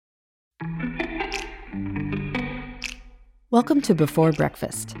Welcome to Before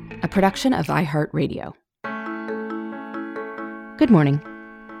Breakfast, a production of iHeartRadio. Good morning.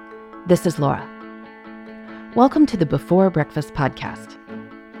 This is Laura. Welcome to the Before Breakfast podcast.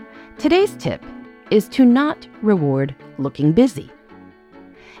 Today's tip is to not reward looking busy.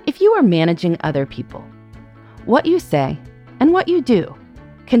 If you are managing other people, what you say and what you do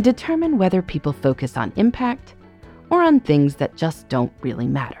can determine whether people focus on impact or on things that just don't really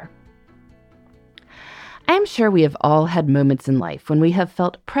matter. I am sure we have all had moments in life when we have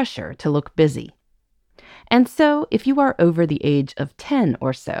felt pressure to look busy. And so, if you are over the age of 10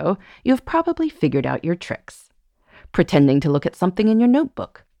 or so, you have probably figured out your tricks. Pretending to look at something in your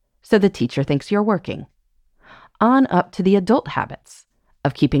notebook so the teacher thinks you're working. On up to the adult habits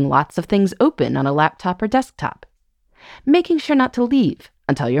of keeping lots of things open on a laptop or desktop. Making sure not to leave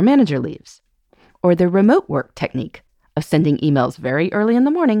until your manager leaves. Or the remote work technique of sending emails very early in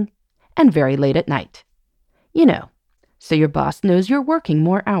the morning and very late at night. You know, so your boss knows you're working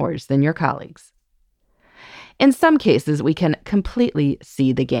more hours than your colleagues. In some cases, we can completely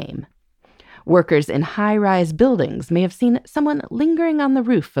see the game. Workers in high-rise buildings may have seen someone lingering on the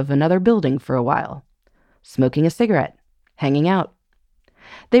roof of another building for a while, smoking a cigarette, hanging out.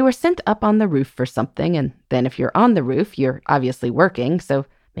 They were sent up on the roof for something, and then if you're on the roof, you're obviously working, so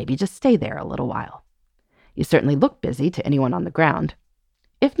maybe just stay there a little while. You certainly look busy to anyone on the ground,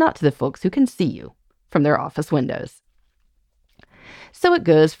 if not to the folks who can see you from their office windows. So it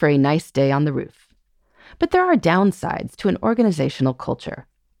goes for a nice day on the roof. But there are downsides to an organizational culture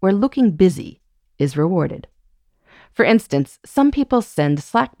where looking busy is rewarded. For instance, some people send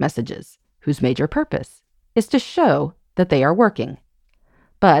Slack messages whose major purpose is to show that they are working.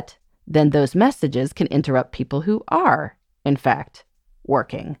 But then those messages can interrupt people who are, in fact,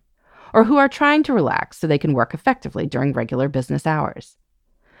 working, or who are trying to relax so they can work effectively during regular business hours.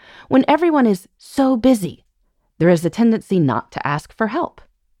 When everyone is so busy, there is a tendency not to ask for help,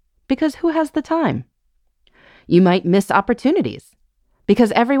 because who has the time? You might miss opportunities,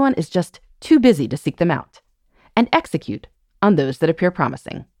 because everyone is just too busy to seek them out and execute on those that appear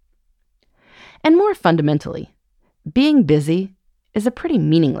promising. And more fundamentally, being busy is a pretty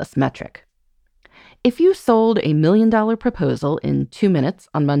meaningless metric. If you sold a $1 million proposal in 2 minutes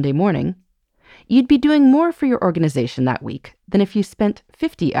on Monday morning, you'd be doing more for your organization that week than if you spent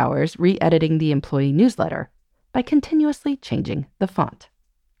 50 hours re-editing the employee newsletter by continuously changing the font.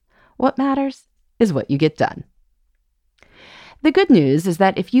 What matters is what you get done. The good news is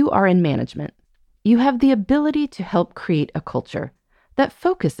that if you are in management, you have the ability to help create a culture that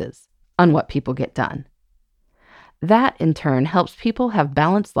focuses on what people get done. That, in turn, helps people have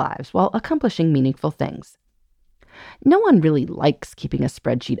balanced lives while accomplishing meaningful things. No one really likes keeping a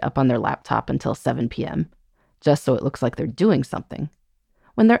spreadsheet up on their laptop until 7 p.m., just so it looks like they're doing something,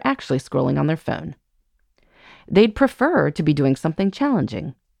 when they're actually scrolling on their phone. They'd prefer to be doing something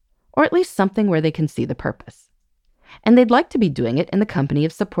challenging, or at least something where they can see the purpose. And they'd like to be doing it in the company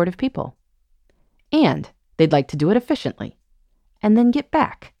of supportive people. And they'd like to do it efficiently, and then get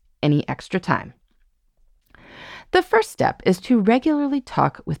back any extra time. The first step is to regularly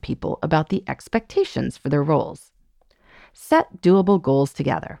talk with people about the expectations for their roles. Set doable goals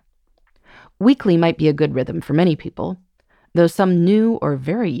together. Weekly might be a good rhythm for many people, though some new or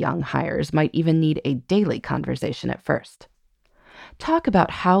very young hires might even need a daily conversation at first. Talk about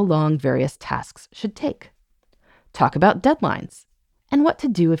how long various tasks should take. Talk about deadlines and what to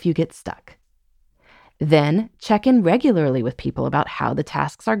do if you get stuck. Then check in regularly with people about how the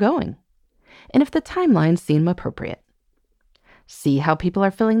tasks are going and if the timelines seem appropriate. See how people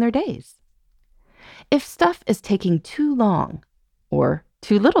are filling their days. If stuff is taking too long or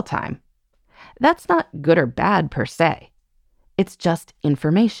too little time, that's not good or bad per se. It's just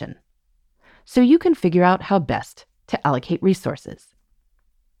information. So you can figure out how best to allocate resources.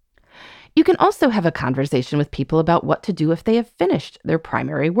 You can also have a conversation with people about what to do if they have finished their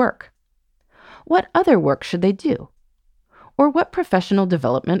primary work. What other work should they do? Or what professional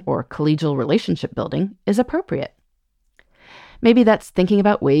development or collegial relationship building is appropriate? Maybe that's thinking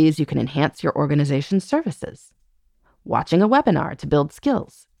about ways you can enhance your organization's services, watching a webinar to build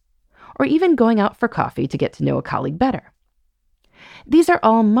skills, or even going out for coffee to get to know a colleague better. These are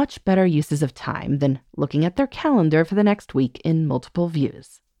all much better uses of time than looking at their calendar for the next week in multiple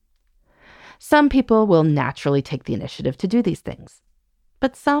views. Some people will naturally take the initiative to do these things,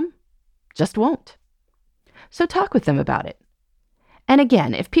 but some just won't. So talk with them about it. And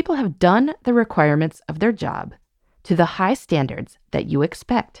again, if people have done the requirements of their job to the high standards that you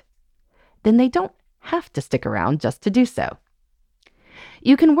expect, then they don't have to stick around just to do so.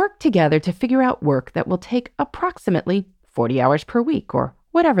 You can work together to figure out work that will take approximately 40 hours per week or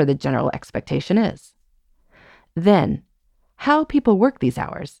whatever the general expectation is. Then, how people work these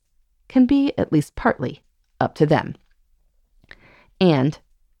hours can be at least partly up to them. And,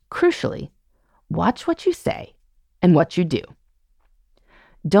 crucially, watch what you say and what you do.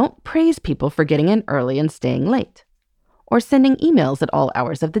 Don't praise people for getting in early and staying late, or sending emails at all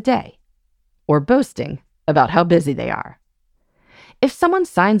hours of the day, or boasting about how busy they are. If someone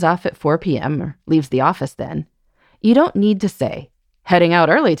signs off at 4 p.m. or leaves the office then, you don't need to say, "Heading out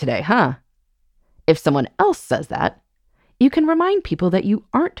early today, huh?" If someone else says that, you can remind people that you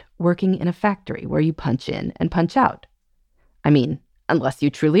aren't working in a factory where you punch in and punch out. I mean, unless you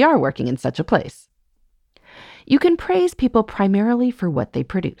truly are working in such a place. You can praise people primarily for what they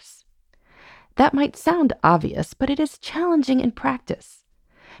produce. That might sound obvious, but it is challenging in practice,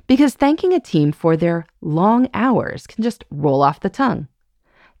 because thanking a team for their long hours can just roll off the tongue.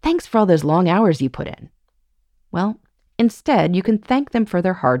 Thanks for all those long hours you put in. Well, instead, you can thank them for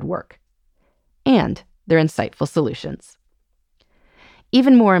their hard work and their insightful solutions.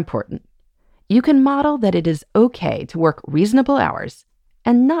 Even more important, you can model that it is okay to work reasonable hours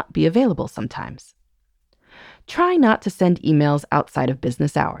and not be available sometimes. Try not to send emails outside of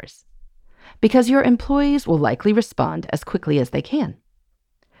business hours, because your employees will likely respond as quickly as they can.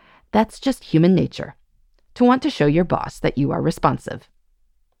 That's just human nature, to want to show your boss that you are responsive.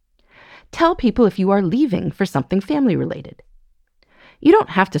 Tell people if you are leaving for something family-related. You don't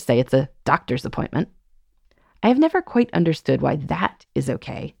have to say it's a doctor's appointment. I have never quite understood why that is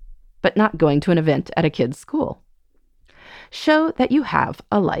okay, but not going to an event at a kid's school. Show that you have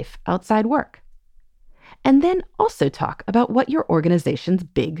a life outside work. And then also talk about what your organization's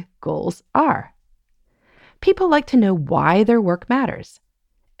big goals are. People like to know why their work matters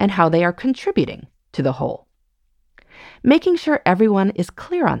and how they are contributing to the whole. Making sure everyone is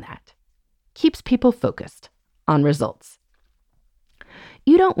clear on that keeps people focused on results.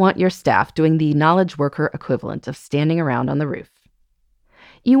 You don't want your staff doing the knowledge worker equivalent of standing around on the roof.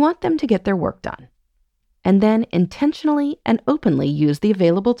 You want them to get their work done, and then intentionally and openly use the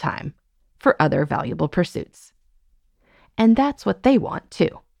available time for other valuable pursuits. And that's what they want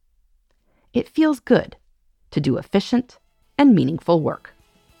too. It feels good to do efficient and meaningful work.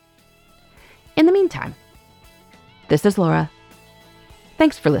 In the meantime, this is Laura.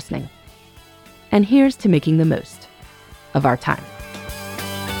 Thanks for listening. And here's to making the most of our time.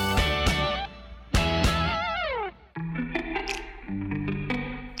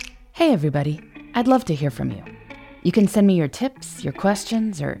 Hey everybody, I'd love to hear from you. You can send me your tips, your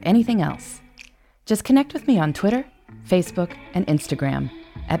questions, or anything else. Just connect with me on Twitter, Facebook, and Instagram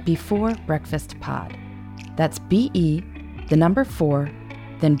at Before Breakfast Pod. That's BE, the number 4,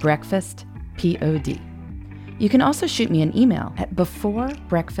 then breakfast, POD. You can also shoot me an email at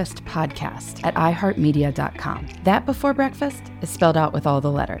beforebreakfastpodcast@iheartmedia.com. That Before Breakfast is spelled out with all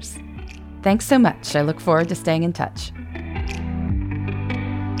the letters. Thanks so much. I look forward to staying in touch.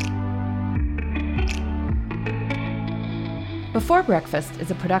 Before Breakfast is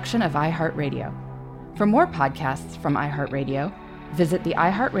a production of iHeartRadio. For more podcasts from iHeartRadio, visit the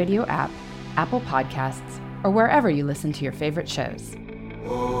iHeartRadio app, Apple Podcasts, or wherever you listen to your favorite shows.